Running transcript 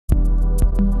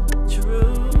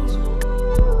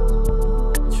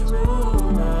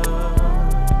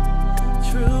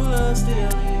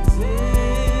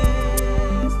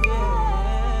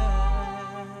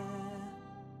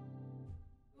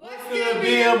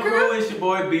BM Crew, it's your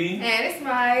boy B. And it's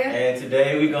Maya. And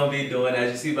today we're going to be doing,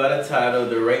 as you see by the title,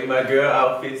 the Rate My Girl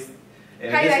outfits.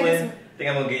 And How this like one, this one? I think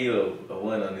I'm going to give you a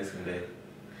 1 on this one day.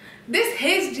 This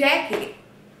his jacket.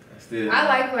 I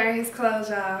like wearing his clothes,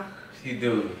 y'all. She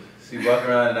do. She walk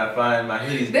around and I find my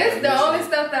hoodies. This is the only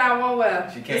stuff that I won't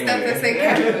wear. She can't the wear. stuff that say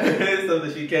camera. It's stuff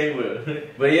that she can't wear.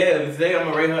 But yeah, today I'm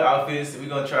going to rate her outfits. We're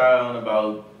going to try on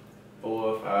about 4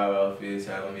 or 5 outfits,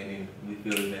 however many we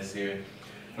feel is necessary.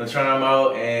 I'm going to try them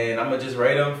out and I'm going to just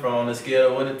rate them from a scale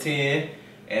of 1 to 10.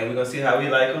 And we're going to see how we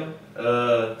like them.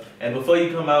 And before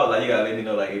you come out, like, you got to let me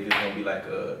know like if it's going to be like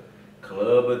a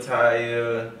club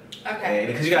attire. Okay.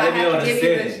 Because you got to let me know on the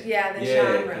setting. The yeah,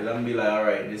 genre. because I'm going to be like, all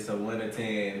right, this is a 1 to 10.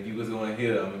 If you was going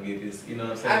here, I'm going to get this, you know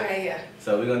what I'm saying? Okay, yeah.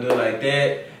 So we're going to do it like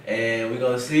that. And we're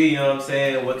going to see, you know what I'm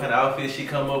saying, what kind of outfits she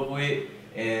come up with.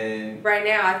 And right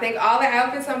now, I think all the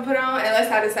outfits I'm put on,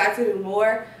 unless I decide to do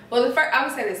more. Well, I'm going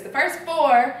to say this. The first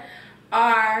 4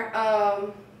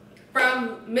 are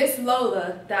from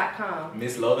MissLola.com.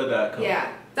 MissLola.com.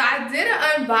 Yeah. So I did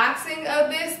an unboxing of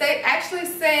this. They actually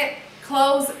sent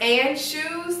clothes and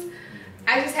shoes.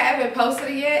 I just haven't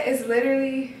posted it yet. It's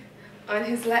literally on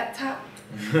his laptop.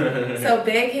 So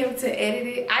beg him to edit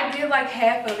it. I did like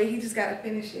half of it. He just got to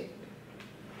finish it.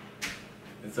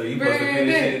 So you supposed to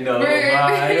finish it? No,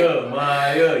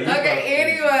 Maya. Okay,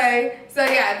 anyway. So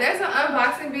yeah, there's an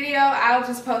unboxing video. I'll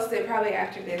just post it probably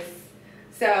after this.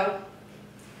 So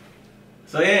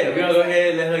yeah, we're going to go ahead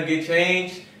and let her get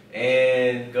changed.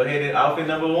 And go ahead and outfit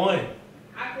number 1.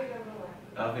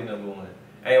 Outfit number 1.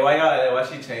 Hey, while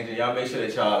she changing, y'all make sure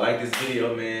that y'all like this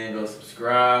video, man. Go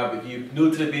subscribe. If you're new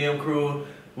to the BM Crew,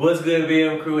 what's good,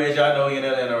 BM Crew? As y'all know, you're in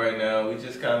Atlanta right now. We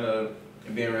just kind of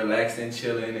being relaxing,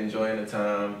 chilling, enjoying the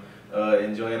time,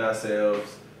 enjoying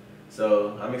ourselves.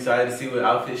 So I'm excited to see what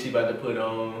outfit she about to put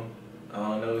on. I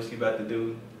don't know what she about to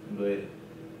do, but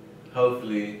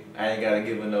hopefully I ain't gotta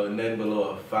give her nothing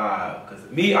below a 5. Cause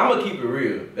me, I'm gonna keep it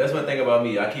real. That's one thing about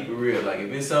me. I keep it real. Like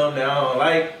if it's something that I don't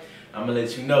like, I'm gonna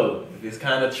let you know. If it's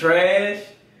kind of trash,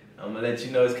 I'm gonna let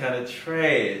you know it's kind of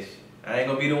trash. I ain't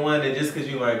gonna be the one that just cause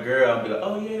you my girl, I'll be like,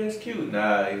 oh yeah, that's cute.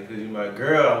 Nah, cause you my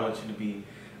girl, I want you to be.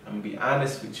 I'm gonna be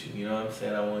honest with you. You know what I'm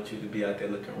saying? I want you to be out there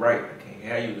looking right. I can't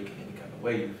have you looking any kind of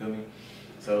way. You feel me?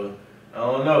 So I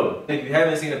don't know. If you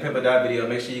haven't seen the Pimp or Die video,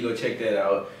 make sure you go check that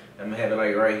out. I'm gonna have it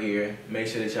like right here. Make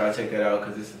sure that y'all check that out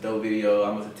because it's a dope video.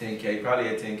 Almost a 10K, probably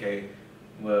at 10K.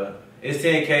 Well, it's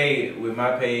 10K with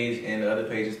my page and the other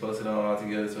page is posted on all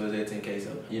together, so it's at 10K.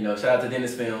 So, you know, shout out to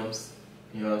Dennis Films.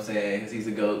 You know what I'm saying? Because he's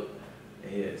a GOAT.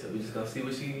 And yeah, so we're just gonna see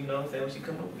what she, you know what I'm saying, what she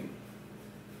come up with.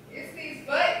 It's these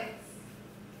buttons.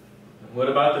 What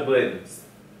about the buttons?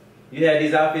 You had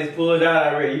these outfits pulled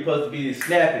out already. You're supposed to be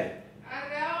snapping. I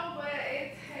know, but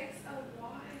it takes a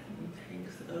while. It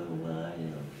takes a while.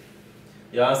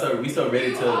 Y'all, we so ready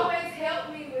you to. You always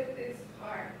help me with this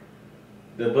part.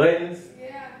 The buttons?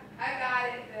 Yeah, I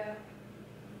got it though.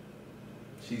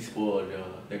 She's spoiled,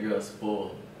 y'all. That girl's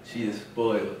spoiled. She is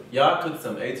spoiled. Y'all cooked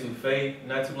some etouffee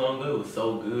not too long ago. It was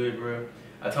so good, bro.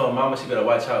 I told mama she better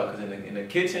watch out because in the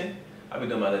kitchen, I be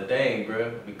doing my little thing,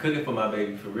 bro. Be cooking for my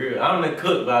baby for real. I'm the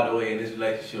cook, by the way, in this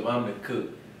relationship. I'm the cook.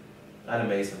 I done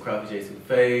made some crawfish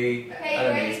etouffee. Okay, I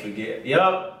done made spaghetti.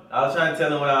 Yup. I was trying to tell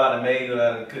them what I done made, what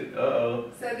I done cooked. Uh-oh.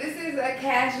 So this is a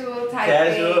casual type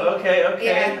Casual? thing. Okay.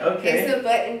 Yeah, it's a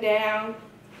button down.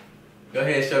 Go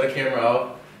ahead, show the camera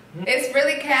off. It's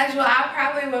really casual. I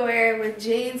probably would wear it with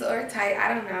jeans or tight.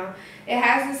 I don't know. It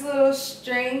has this little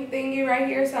string thingy right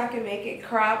here so I can make it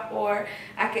crop or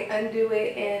I can undo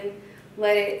it and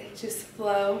let it just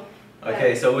flow.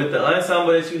 Okay, so with the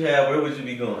ensemble that you have, where would you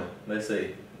be going? Let's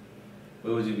say.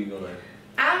 Where would you be going?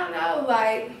 I don't know,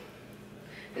 like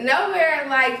nowhere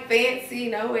like fancy,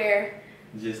 nowhere.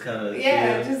 Just kind of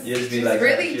yeah, chill. just like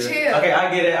really chill. Okay,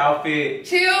 I get it. Outfit.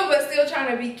 Chill, but still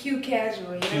trying to be cute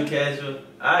casual. You know? Cute casual.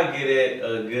 I get it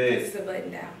a good. It's a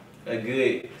button down. A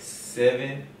good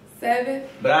 7. 7.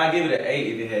 But I give it an 8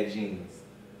 if it had jeans.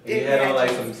 If you had on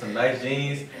like some nice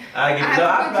jeans, I'd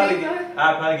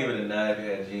probably give it a 9 if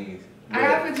it had jeans. I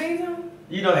have put jeans on?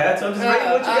 You don't have to. I'm just rating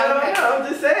what you got on now. I'm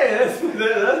just saying.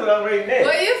 That's what I'm rating at.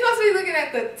 Well, you're supposed to be looking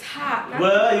at the top. Not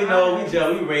well, the you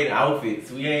know, we rating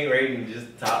outfits. We ain't rating just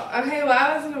top. Okay, well,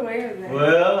 I wasn't aware of that.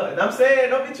 Well, I'm saying,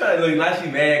 don't be trying to look like she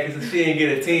mad because she didn't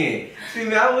get a 10.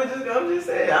 See, I'm just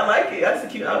saying, I like it. That's a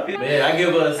cute outfit. Man, I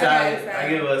give her a solid, I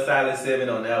give her a solid 7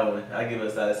 on that one. I give her a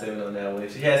solid 7 on that one.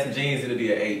 If she has some jeans, it'll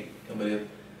be an 8. But if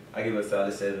I give her a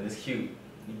solid 7, it's cute.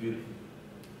 You're beautiful.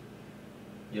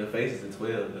 Your face is a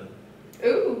 12 though.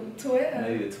 Ooh, 12.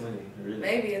 Maybe a 20, really.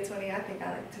 Maybe a 20. I think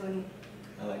I like 20.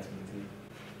 I like 20 too.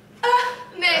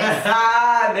 Next.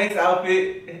 Next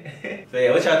outfit. So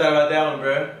yeah, what y'all thought about that one,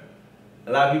 bro?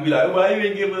 A lot of people be like, why you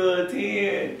didn't give her a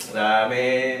 10? Nah,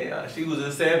 man, she was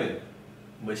a 7.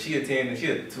 But she a 10,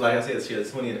 like I said, she a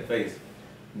 20 in the face.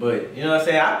 But, you know what I'm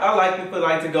saying? I like people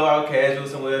like to go out casual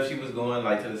somewhere. If she was going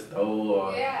like to the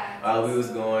store or we was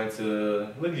going to,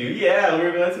 look at you, yeah, we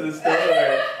were going to the store.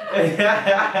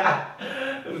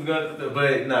 We was going to the store.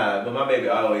 But nah, but my baby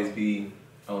always be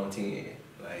on 10.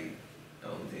 Like,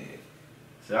 on 10.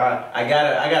 So I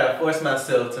gotta force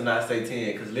myself to not say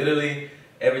 10, because literally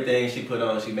everything she put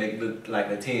on, she make look like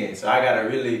a 10. So I gotta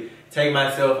really take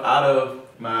myself out of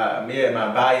my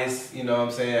bias, you know what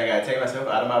I'm saying? I gotta take myself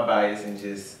out of my bias and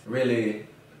just really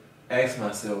ask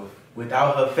myself,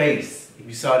 without her face, if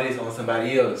you saw this on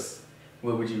somebody else,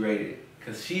 what would you rate it?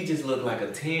 Cause she just looked like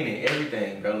a 10 in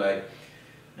everything, bro. Like,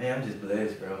 man, I'm just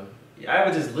blessed, bro. I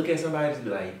ever just look at somebody and just be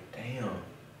like, damn.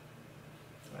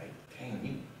 Like, damn,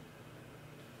 you.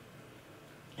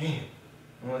 Damn. You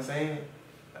know what I'm saying?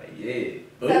 Like, yeah.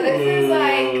 So this is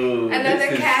like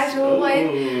another casual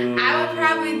one. I would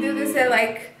probably do this at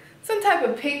like some type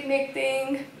of picnic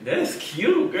thing. That's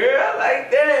cute, girl. I like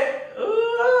that.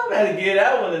 Ooh, I'm about to get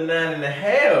that one a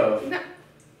 9.5. No.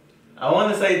 I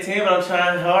want to say 10, but I'm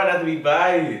trying hard not to be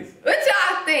biased. What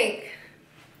y'all think?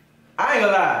 I ain't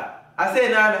gonna lie. I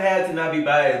said 9.5 to not be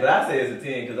biased, but I say it's a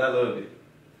 10 because I love it.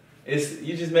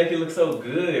 You just make it look so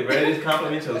good, bro. It just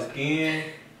compliments your skin.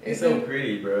 It's so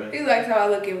pretty, bro. He likes how I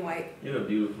look in white. You're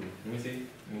beautiful. Let me see.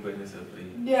 Let me put this up for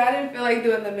you. Yeah, I didn't feel like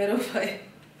doing the middle, but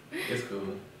it's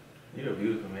cool. You're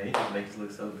beautiful, man. You just make us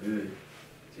look so good.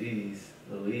 Jeez,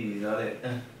 Louise, all that.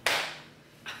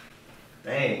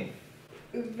 Dang.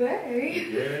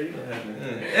 Very. Girl, you gonna have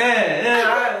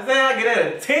to. I get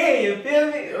that a 10. You feel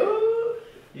me? Ooh,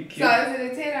 you cute. So is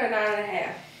it a 10 or a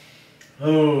 9.5?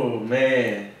 Oh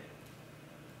man,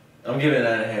 I'm giving it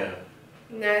 9.5.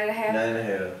 9.5?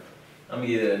 9.5. I'm gonna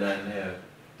give it a 9.5.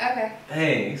 Okay.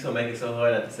 Dang, you so make it so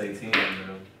hard not to say 10,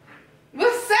 bro.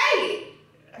 Well, say it!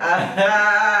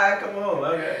 Come on,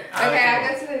 okay. Okay,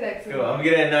 I'll go to the next one. Cool. I'm gonna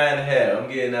get that 9.5. I'm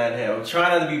getting 9.5. I'm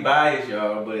trying not to be biased,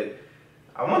 y'all, but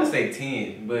I want to say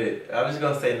 10, but I'm just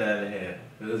gonna say 9.5.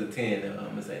 If it was a 10, I'm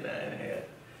gonna say 9.5.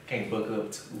 Can't buck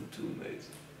up too much.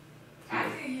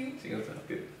 I see you. She gonna sound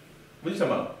good. What you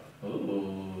talking about?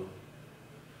 Ooh.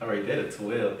 I rate that at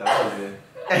 12,000.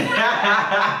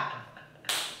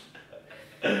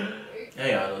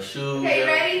 Hey, y'all, no shoes. Okay, you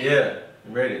ready? Yeah,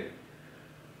 I'm ready.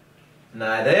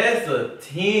 Nah, that's a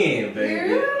 10,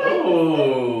 baby.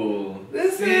 Oh.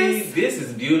 This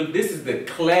is beautiful. This is the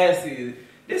classy.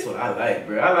 This is what I like,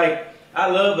 bro.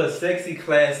 I love a sexy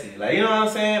classy. Like, you know what I'm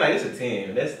saying? Like, it's a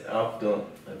 10. That's off dump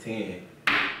a 10.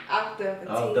 Off dump a 10.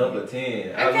 Off dump a 10.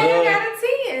 Okay, I got a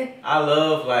 10. I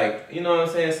love, like, you know what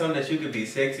I'm saying? Something that you could be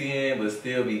sexy in, but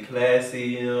still be classy,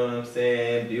 you know what I'm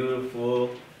saying? Beautiful.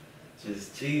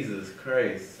 Just, Jesus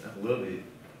Christ. I love it.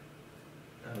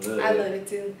 I love it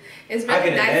too. It's really I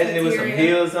can nice imagine it with some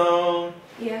heels on.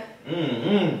 Yeah.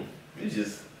 You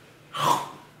just.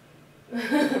 Do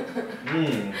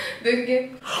it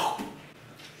again.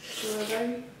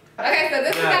 Okay, so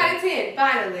this one got a 10,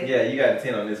 finally. Yeah, you got a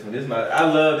 10 on this one. This is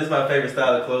my favorite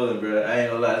style of clothing, bro. I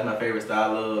ain't gonna lie, it's my favorite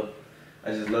style.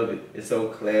 I just love it. It's so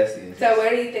classy. So where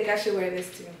do you think I should wear this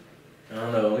to? I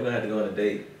don't know. We're gonna have to go on a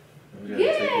date. We're gonna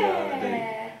have to take you out on a date.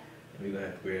 And we're gonna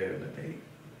have to wear it on a date.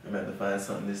 I'm gonna have to find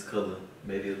something this color.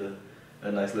 Maybe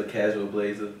a nice little casual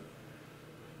blazer.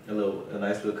 A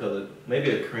nice little color.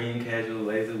 Maybe a cream casual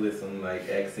blazer with some like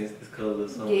accents this color or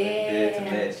something like that to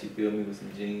match, you feel me, with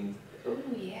some jeans. Oh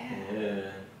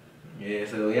yeah. Yeah,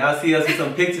 so when y'all see us with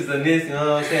some pictures of this, you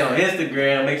know what I'm saying, on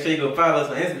Instagram, make sure you go follow us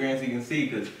on Instagram so you can see,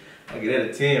 because I get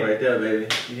that a 10 right there, baby.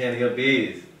 You handling your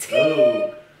biz.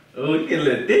 Oh, you get a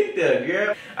little thick there,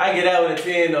 girl. I get out with a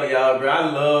 10 though, y'all, bro.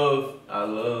 I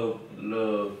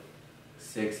love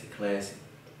sexy, classy.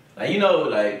 Like, you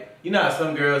know how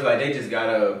some girls, like, they just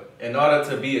gotta, in order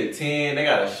to be a 10, they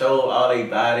gotta show all their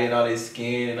body and all their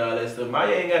skin and all that stuff.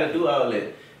 Maya ain't gotta do all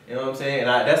that. You know what I'm saying? And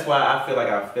that's why I feel like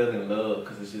I fell in love,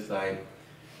 because it's just like,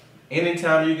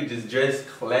 anytime you can just dress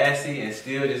classy and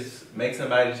still just make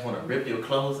somebody just want to rip your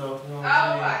clothes off, you know what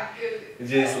I'm saying? My goodness.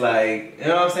 It's just like, you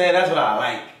know what I'm saying? That's what I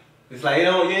like. It's like, you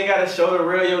ain't got to show the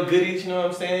real your goodies, you know what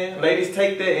I'm saying? Ladies,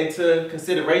 take that into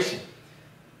consideration.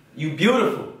 You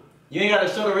beautiful. You ain't got to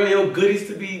show the real your goodies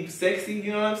to be sexy,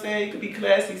 you know what I'm saying? You could be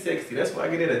classy, sexy. That's why I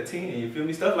get it a 10, you feel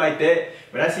me? Stuff like that.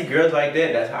 When I see girls like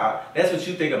that, that's what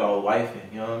you think about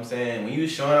wifing, you know what I'm saying? When you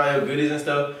showing all your goodies and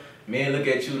stuff, men look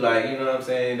at you like, you know what I'm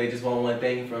saying, they just want one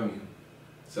thing from you.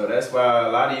 So that's why a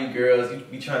lot of you girls, you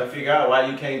be trying to figure out why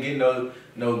you can't get no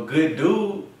good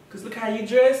dude Cause look how you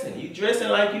dressing. You dressing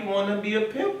like you want to be a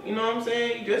pimp. You know what I'm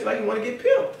saying? You dress like you want to get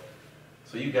pimped.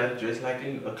 So you gotta dress like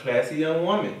a classy young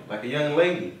woman, like a young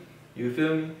lady. You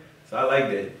feel me? So I like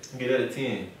that. Get it a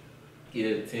 10. Get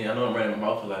it a 10. I know I'm running my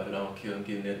mouth a lot, but I don't care. I'm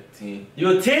giving it a 10.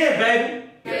 You a 10, baby.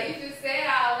 Now you just said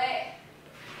all that.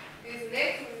 This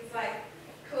next one is like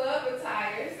club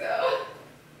attire,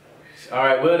 so. All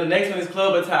right. Well, the next one is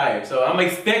club attire. So I'm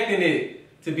expecting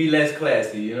it to be less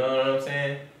classy. You know what I'm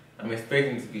saying? I'm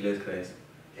expecting it to be less classy.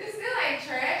 It still ain't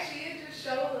trashy. It just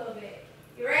show a little bit.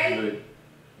 You ready? Good.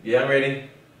 Yeah, I'm ready.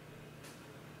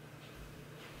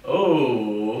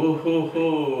 Oh,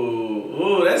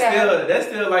 that's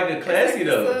still like a classy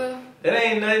though. That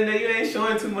ain't nothing that you ain't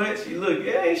showing too much. You look,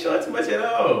 yeah, ain't showing too much at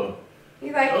all.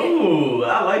 You like it? Oh,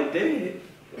 I like that.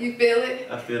 You feel it?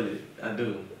 I feel it. I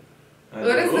do.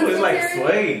 What is this it's like material?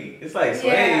 suede. It's like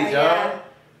suede, y'all. Yeah.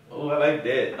 Oh, I like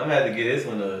that. I'm gonna have to get this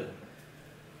one up.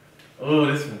 Oh,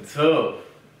 this one tough.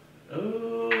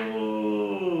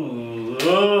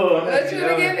 What you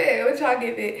gonna give it? What y'all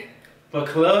give it? For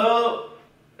club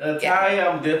attire,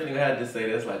 I'm definitely gonna have to say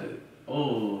that's like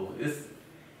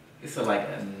it's like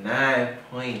a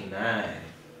 9.9.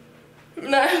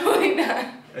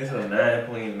 9.9. It's a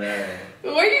 9.9.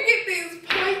 Where you get these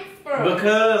points from?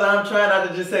 Because I'm trying not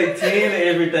to just say 10 and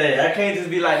everything. I can't just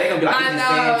be like, they're gonna be like, I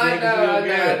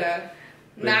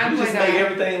know. You just make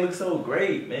everything look so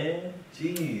great, man.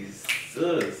 Jesus.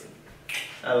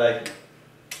 I like it.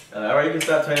 Alright, you can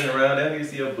stop turning around. Now you can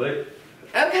see your butt.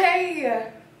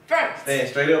 Okay. Front. Stand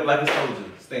straight up like a soldier.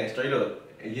 Stand straight up.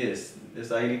 Yes,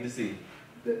 that's all you need to see.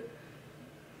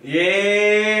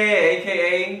 Yeah,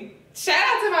 AKA. Shout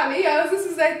out to my Neos. This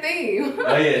is their theme.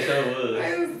 Oh yeah, sure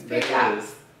was. That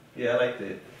was. Yeah, I like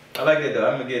that. I like that though.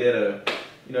 I'm gonna get that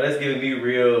that's giving me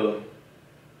real,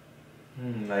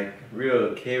 like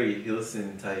real Carrie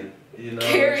Hilson type. You know.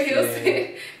 Carrie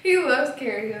Hilson. He loves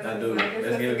Carrie Hilson. I do.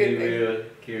 That's giving me real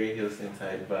Carrie Hilson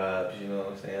type vibes. You know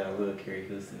what I'm saying? I love Carrie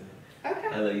Hilson. Okay.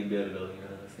 I love you better though. You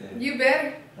know what I'm saying? You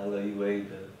better. I love you way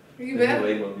better. You better. You're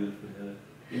way more beautiful than her.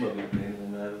 You more beautiful than any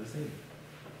woman I've ever seen.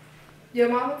 Your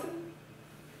mama too?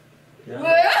 Yeah.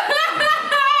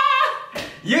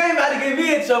 You ain't about to get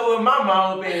me in trouble with my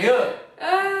mom up in here.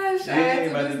 Shout out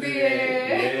to this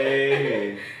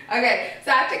yeah. Okay, so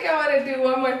I think I want to do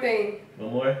one more thing.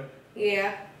 One more?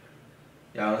 Yeah.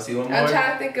 Y'all want to see one more? I'm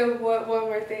trying to think of one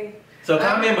more thing. So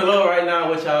comment below right now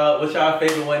what y'all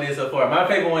favorite one is so far. My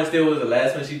favorite one still was the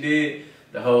last one she did.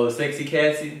 The whole Sexy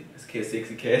Cassie.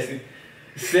 Sexy Cassie.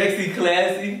 Sexy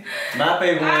Classy. My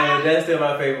favorite one, that's still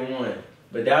my favorite one.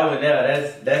 But that one now,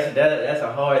 that's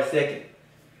a hard second.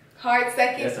 Hard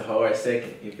second? That's a hard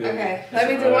second. You feel me? Okay, let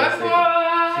me do one more. She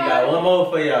got one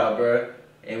more for y'all, bro.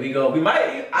 And I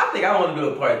think I want to do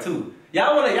a part 2.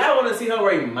 Y'all wanna see her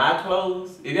rate my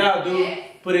clothes? If y'all do,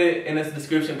 put it in the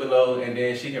description below, and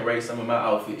then she can rate some of my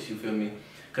outfits. You feel me?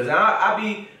 Cause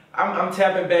I'm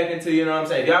tapping back into, you know what I'm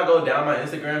saying. If y'all go down my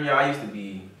Instagram, y'all, I used to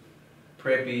be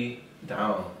preppy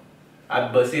down.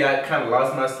 But see, I kind of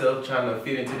lost myself trying to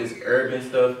fit into this urban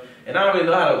stuff, and I don't really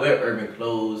know how to wear urban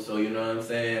clothes. So you know what I'm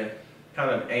saying.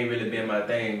 Kind of ain't really been my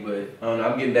thing, but I don't know,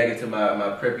 I'm getting back into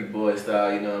my preppy boy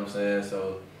style. You know what I'm saying.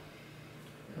 So.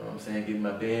 You know what I'm saying? Getting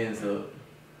my bands up.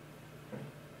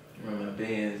 Run my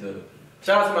bands up.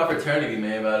 Shout out to my fraternity,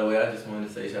 man, by the way. I just wanted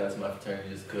to say shout out to my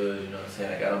fraternity just because, you know what I'm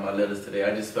saying? I got on my letters today.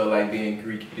 I just felt like being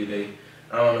Greek today.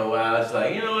 I don't know why. I was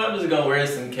like, you know what? I'm just going to wear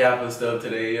some Kappa stuff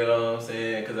today, you know what I'm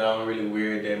saying? Because I don't really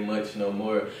wear it that much no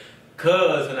more.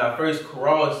 Because when I first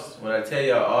crossed, when I tell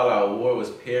y'all all I wore was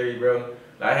Perry, bro.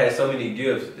 I had so many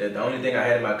gifts that the only thing I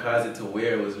had in my closet to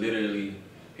wear was literally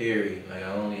Perry. Like,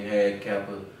 I only had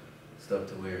Kappa stuff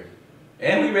to wear.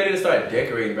 And we ready to start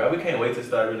decorating, bro. We can't wait to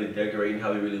start really decorating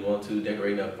how we really want to,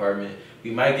 decorating the apartment.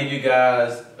 We might give you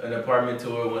guys an apartment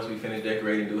tour once we finish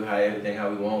decorating, do everything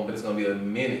how we want, but it's gonna be a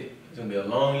minute. It's gonna be a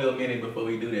long little minute before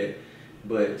we do that.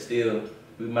 But still,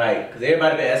 we might, because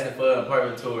everybody been asking for an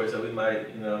apartment tour, so we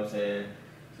might, you know what I'm saying?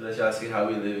 So let y'all see how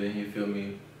we living, you feel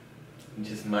me? We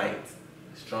just might.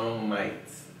 Strong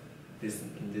mights. This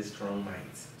strong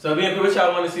mights. So what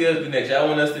y'all want to see us do next? Y'all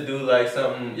want us to do like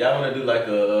something, y'all want to do like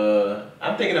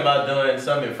I'm thinking about doing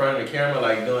something in front of the camera,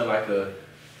 like doing like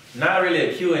not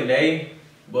really a Q&A,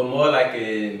 but more like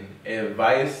an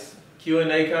advice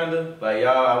Q&A kind of. Like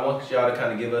I want y'all to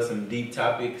kind of give us some deep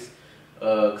topics.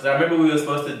 Cause I remember we were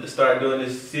supposed to start doing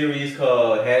this series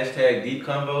called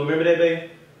 #DeepConvo. Remember that, babe?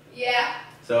 Yeah.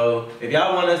 So if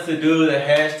y'all want us to do the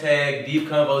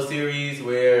 #DeepConvo series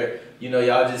where, you know,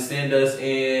 y'all just send us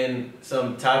in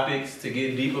some topics to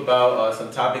get deep about, or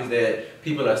some topics that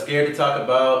people are scared to talk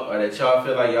about, or that y'all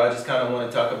feel like y'all just kind of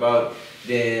want to talk about,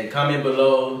 then comment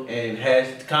below and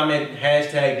comment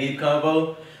hashtag Deep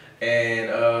Convo. And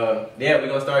yeah, we're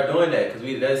gonna start doing that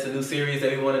because that's a new series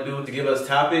that we want to do to give us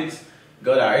topics.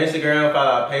 Go to our Instagram,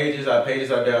 follow our pages. Our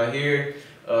pages are down here.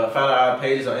 Follow our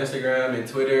pages on Instagram and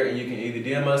Twitter, and you can either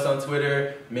DM us on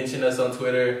Twitter, mention us on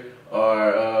Twitter,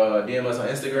 or DM us on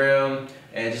Instagram,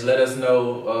 and just let us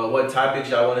know what topics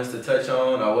y'all want us to touch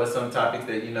on, or what some topics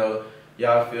that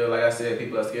y'all feel, like I said,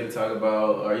 people are scared to talk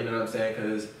about, or you know what I'm saying,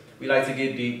 because we like to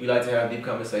get deep, we like to have deep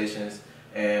conversations,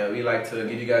 and we like to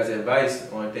give you guys advice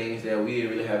on things that we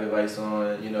didn't really have advice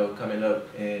on, coming up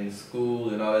in school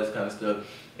and all this kind of stuff.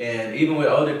 And even with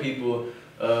older people,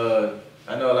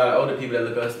 I know a lot of older people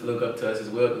that look up to us as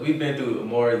well. We've been through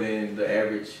more than the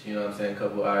average,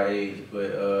 couple our age.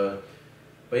 But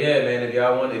yeah, man, if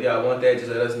y'all want that, just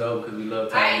let us know because we love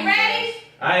talking. Are you ready?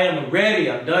 I am ready.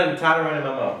 I'm done. Tired of running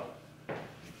my mouth.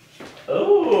 Oh,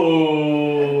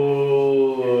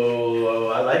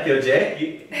 I like your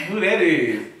jacket. Who that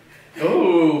is?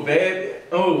 Oh, baby.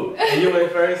 Oh, and you in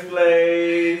first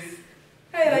place.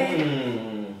 I like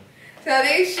it. So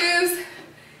these shoes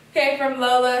came from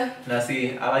Lola. Now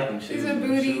see, I like them shoes. These are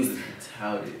booties. Shoes is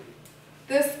touted.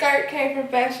 This skirt came from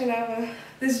Fashion Nova.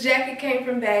 This jacket came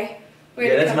from Bay.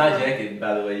 Yeah, that's my jacket,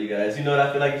 by the way, you guys. You know what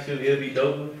I feel like it should be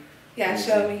dope? Yeah,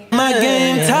 show me. My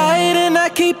game tight and I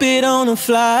keep it on the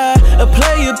fly. A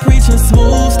player preaching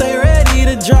smooth, stay ready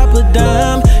to drop a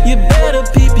dime. You better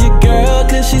peep your girl,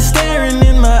 cause she's staring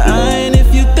in my eye. And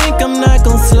if you think I'm not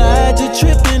gon' slide, you're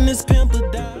tripping this pimp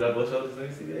or die. Put up both shoulders, let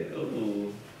me see that.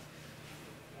 Ooh.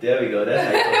 There we go, that's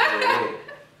how you it.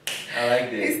 I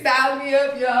like that. He styled me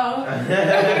up, y'all.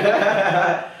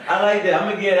 I like that. I'm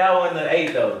gonna get that one the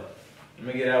 8 though. I'm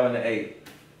gonna get that one the 8.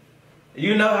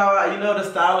 You know the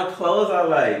style of clothes I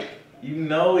like. You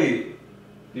know it.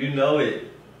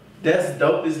 That's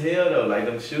dope as hell though. Like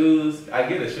them shoes, I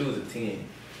get the shoes a 10.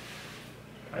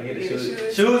 I get the shoes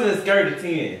and the skirt a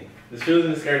 10. The shoes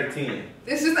and the skirt a 10.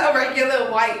 This is a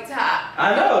regular white top.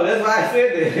 I know, that's why I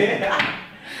said that.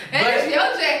 And it's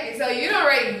your jacket, so you don't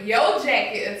rate your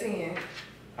jacket a 10.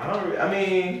 I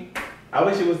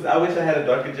wish I had a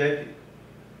darker jacket.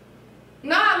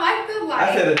 No, I like the light.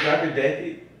 I said a darker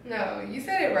jacket. No, you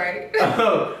said it right.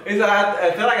 Oh,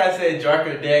 I feel like I said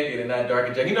darker jacket and not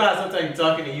darker jacket. You know how sometimes you're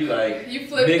talking and you like... You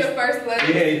flipped the first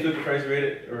letter? Yeah, you flipped the first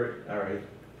letter. Alright.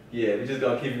 Yeah, we're just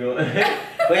gonna keep going.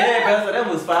 But yeah, bro, so that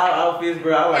was 5 outfits,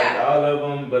 bro. I like all of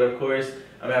them, but of course,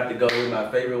 I'm gonna have to go with my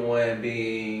favorite one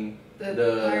being... The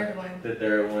third one. The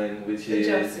third one, which is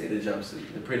the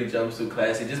jumpsuit. The pretty jumpsuit,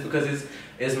 classy. Just because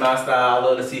it's my style. I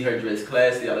love to see her dress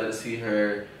classy. I love to see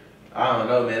her... I don't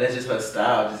know, man. That's just her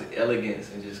style, just elegance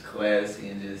and just classy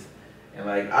and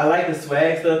like I like the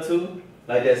swag stuff too,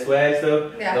 like that swag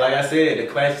stuff. Yeah. But like I said, the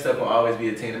classy stuff will always be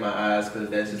a 10 in my eyes because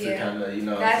that's just a kind of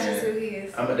That's just who he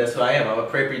is. That's who I am. I'm a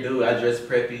preppy dude. I dress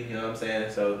preppy. You know what I'm saying?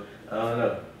 So I don't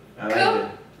know. I like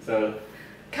it. So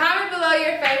comment below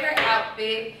your favorite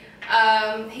outfit.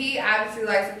 He obviously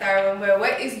likes the third one, but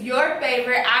what is your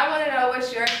favorite? I want to know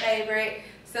what's your favorite,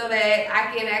 so that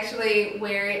I can actually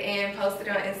wear it and post it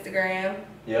on Instagram.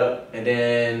 Yep. And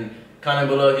then comment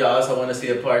below if y'all also want to see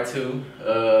a part 2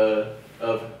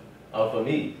 of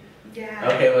me.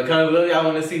 Yeah. Okay, well comment below if y'all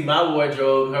want to see my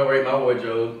wardrobe, her rate my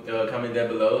wardrobe. Comment down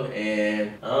below.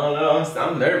 And I don't know,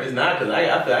 I'm nervous now because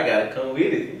I feel I gotta come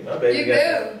with it. My baby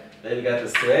baby got the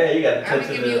swag. You got the touch of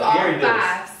the I'm gonna give you all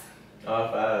 5s. All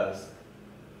 5s.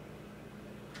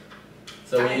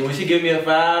 So when she give me a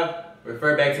 5.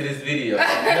 Refer back to this video.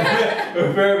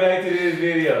 Refer back to this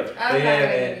video. I'm not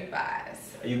gonna give you 5s.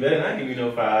 You better not give me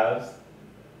no 5s.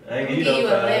 I ain't give you no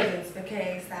 5s. 11s,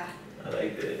 okay, stop. I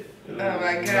like that. Ooh, oh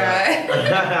my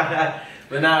god.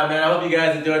 But nah, man, I hope you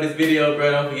guys enjoyed this video, bro.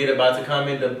 Don't forget to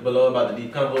comment below about the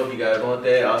Deep Convo if you guys want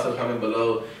that. Also comment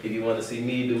below if you want to see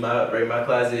me do rate my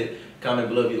closet. Comment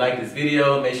below if you like this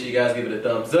video. Make sure you guys give it a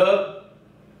thumbs up.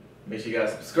 Make sure you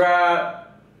guys subscribe.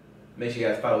 Make sure you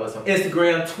guys follow us on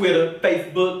Instagram, Twitter,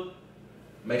 Facebook.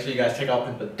 Make sure you guys check out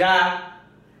Bmfairytale.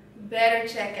 Better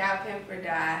check out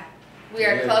Bmfairytale. We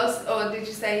are close. Oh, did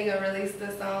you say you're gonna release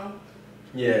the song?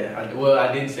 Yeah,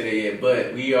 I didn't say that yet,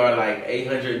 but we are like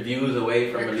 800 views away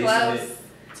from releasing it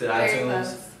to iTunes.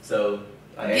 Close. So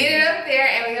get it up there,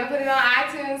 and we're gonna put it on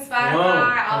iTunes,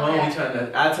 Spotify, all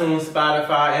that. iTunes,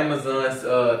 Spotify, Amazon,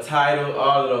 Tidal,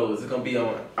 all of those. It's gonna be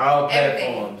on all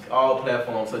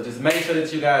platforms, So just make sure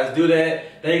that you guys do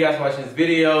that. Thank you guys for watching this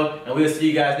video, and we'll see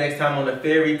you guys next time on the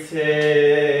Fairy Tale.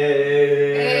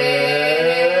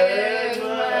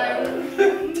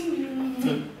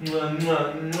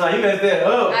 You messed that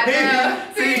up. I know.